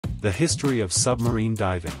The history of submarine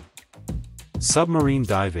diving. Submarine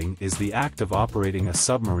diving is the act of operating a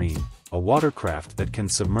submarine, a watercraft that can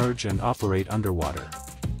submerge and operate underwater.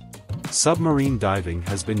 Submarine diving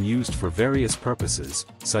has been used for various purposes,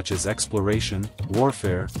 such as exploration,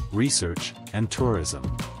 warfare, research, and tourism.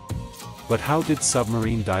 But how did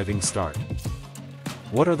submarine diving start?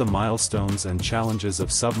 What are the milestones and challenges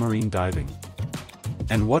of submarine diving?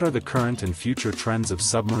 And what are the current and future trends of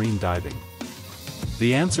submarine diving?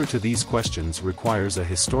 The answer to these questions requires a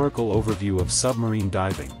historical overview of submarine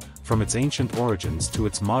diving, from its ancient origins to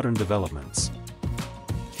its modern developments.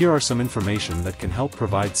 Here are some information that can help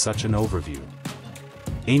provide such an overview.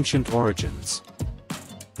 Ancient origins.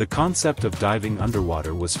 The concept of diving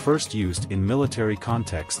underwater was first used in military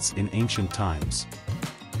contexts in ancient times.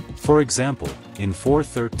 For example, in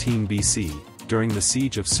 413 BC, during the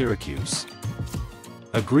siege of Syracuse.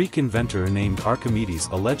 A Greek inventor named Archimedes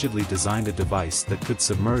allegedly designed a device that could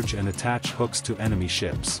submerge and attach hooks to enemy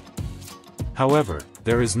ships. However,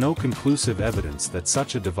 there is no conclusive evidence that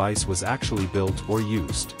such a device was actually built or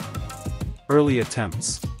used. Early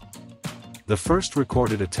attempts. The first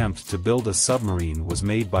recorded attempt to build a submarine was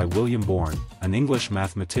made by William Bourne, an English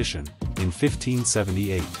mathematician, in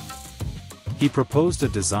 1578. He proposed a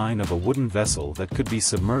design of a wooden vessel that could be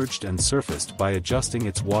submerged and surfaced by adjusting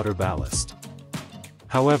its water ballast.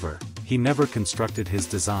 However, he never constructed his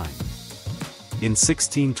design. In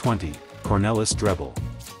 1620, Cornelis Drebbel,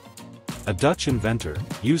 a Dutch inventor,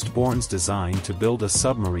 used Bourne's design to build a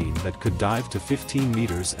submarine that could dive to 15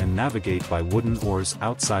 meters and navigate by wooden oars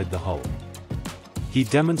outside the hull. He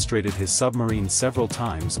demonstrated his submarine several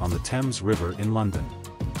times on the Thames River in London.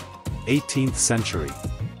 18th century.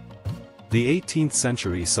 The 18th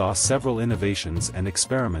century saw several innovations and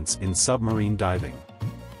experiments in submarine diving.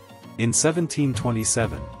 In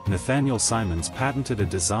 1727, Nathaniel Symons patented a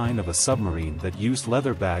design of a submarine that used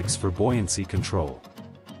leather bags for buoyancy control.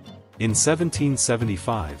 In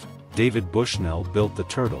 1775, David Bushnell built the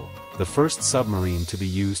Turtle, the first submarine to be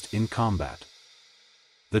used in combat.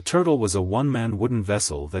 The Turtle was a one-man wooden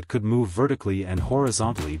vessel that could move vertically and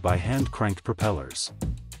horizontally by hand-cranked propellers.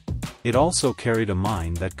 It also carried a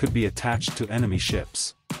mine that could be attached to enemy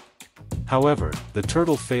ships. However, the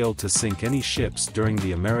Turtle failed to sink any ships during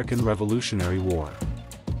the American Revolutionary War.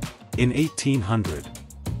 In 1800,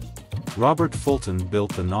 Robert Fulton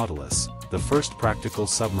built the Nautilus, the first practical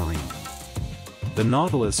submarine. The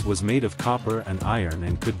Nautilus was made of copper and iron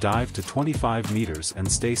and could dive to 25 meters and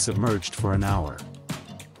stay submerged for an hour.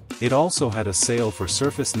 It also had a sail for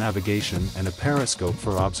surface navigation and a periscope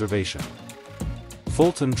for observation.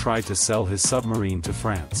 Fulton tried to sell his submarine to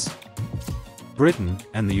France, Britain,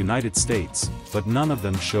 and the United States, but none of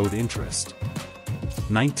them showed interest.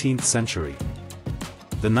 19th century.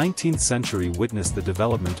 The 19th century witnessed the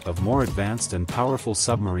development of more advanced and powerful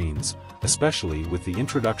submarines, especially with the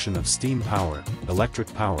introduction of steam power,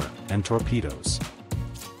 electric power, and torpedoes.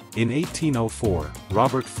 In 1804,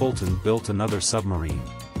 Robert Fulton built another submarine,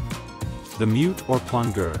 the Mute or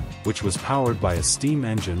Plongeur, which was powered by a steam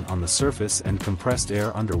engine on the surface and compressed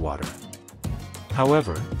air underwater.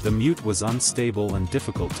 However, the Mute was unstable and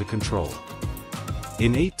difficult to control.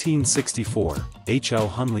 In 1864, H. L.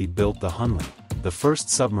 Hunley built the Hunley, the first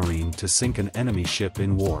submarine to sink an enemy ship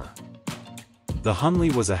in war. The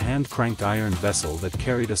Hunley was a hand-cranked iron vessel that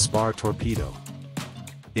carried a spar torpedo.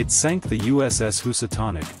 It sank the USS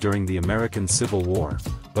Housatonic during the American Civil War,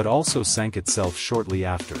 but also sank itself shortly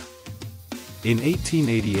after. In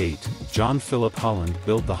 1888, John Philip Holland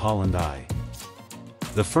built the Holland I,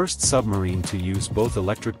 the first submarine to use both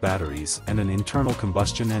electric batteries and an internal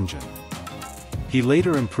combustion engine. He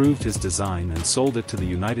later improved his design and sold it to the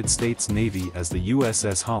United States Navy as the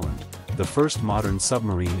USS Holland, the first modern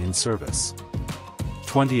submarine in service.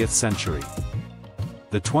 20th century.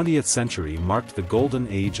 The 20th century marked the golden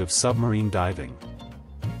age of submarine diving,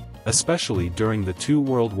 especially during the two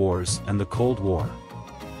World Wars and the Cold War.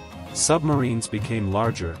 Submarines became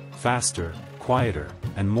larger, faster, quieter,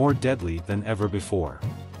 and more deadly than ever before.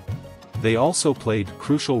 They also played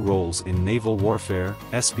crucial roles in naval warfare,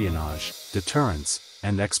 espionage, deterrence,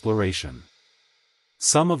 and exploration.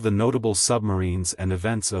 Some of the notable submarines and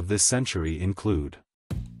events of this century include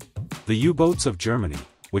the U-boats of Germany,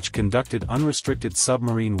 which conducted unrestricted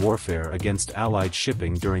submarine warfare against Allied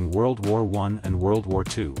shipping during World War I and World War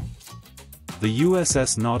II. The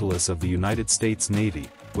USS Nautilus of the United States Navy,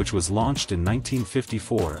 which was launched in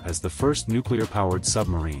 1954 as the first nuclear-powered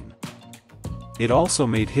submarine. It also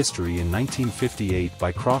made history in 1958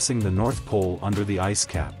 by crossing the North Pole under the ice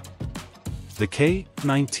cap. The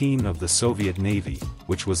K-19 of the Soviet Navy,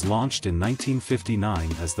 which was launched in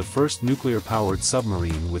 1959 as the first nuclear-powered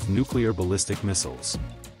submarine with nuclear ballistic missiles.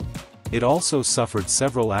 It also suffered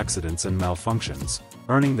several accidents and malfunctions,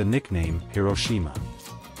 earning the nickname Hiroshima.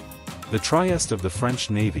 The Trieste of the French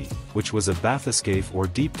Navy, which was a bathyscaphe or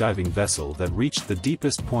deep-diving vessel that reached the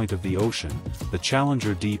deepest point of the ocean, the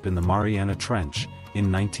Challenger Deep in the Mariana Trench,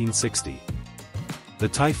 in 1960. The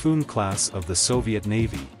Typhoon class of the Soviet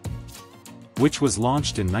Navy, which was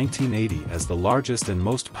launched in 1980 as the largest and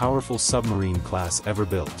most powerful submarine class ever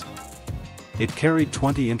built. It carried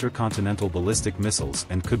 20 intercontinental ballistic missiles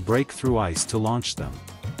and could break through ice to launch them.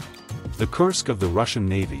 The Kursk of the Russian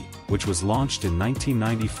Navy, which was launched in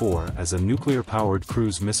 1994 as a nuclear-powered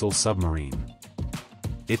cruise missile submarine.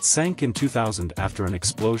 It sank in 2000 after an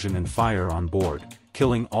explosion and fire on board,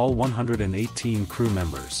 killing all 118 crew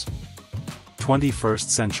members. 21st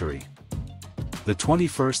century. The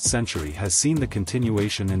 21st century has seen the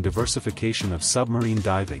continuation and diversification of submarine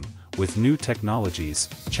diving, with new technologies,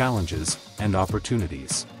 challenges, and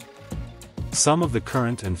opportunities. Some of the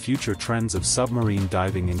current and future trends of submarine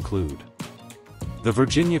diving include the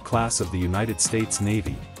Virginia class of the United States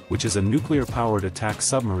Navy, which is a nuclear-powered attack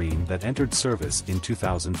submarine that entered service in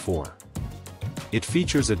 2004. It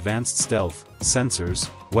features advanced stealth, sensors,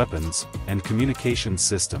 weapons, and communications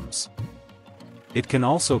systems. It can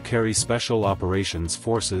also carry special operations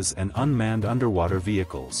forces and unmanned underwater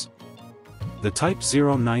vehicles. The Type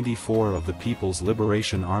 094 of the People's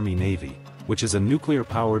Liberation Army Navy, which is a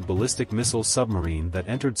nuclear-powered ballistic missile submarine that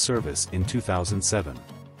entered service in 2007.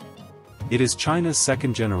 It is China's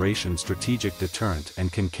second-generation strategic deterrent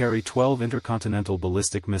and can carry 12 intercontinental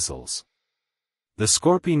ballistic missiles. The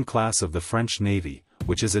Scorpène class of the French Navy,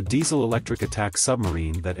 which is a diesel-electric attack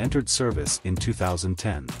submarine that entered service in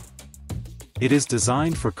 2010. It is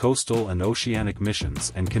designed for coastal and oceanic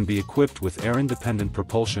missions and can be equipped with air-independent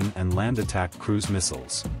propulsion and land attack cruise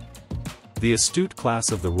missiles. The Astute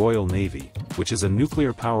class of the Royal Navy, which is a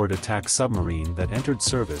nuclear-powered attack submarine that entered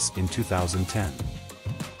service in 2010.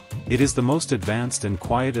 It is the most advanced and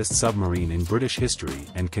quietest submarine in British history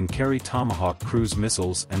and can carry Tomahawk cruise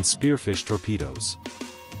missiles and Spearfish torpedoes.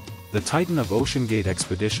 The Titan of OceanGate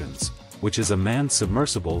Expeditions, which is a manned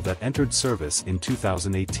submersible that entered service in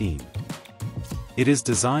 2018. It is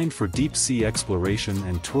designed for deep-sea exploration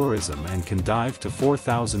and tourism and can dive to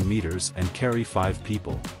 4,000 meters and carry 5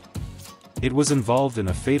 people. It was involved in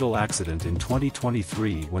a fatal accident in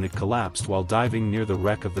 2023 when it collapsed while diving near the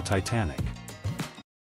wreck of the Titanic.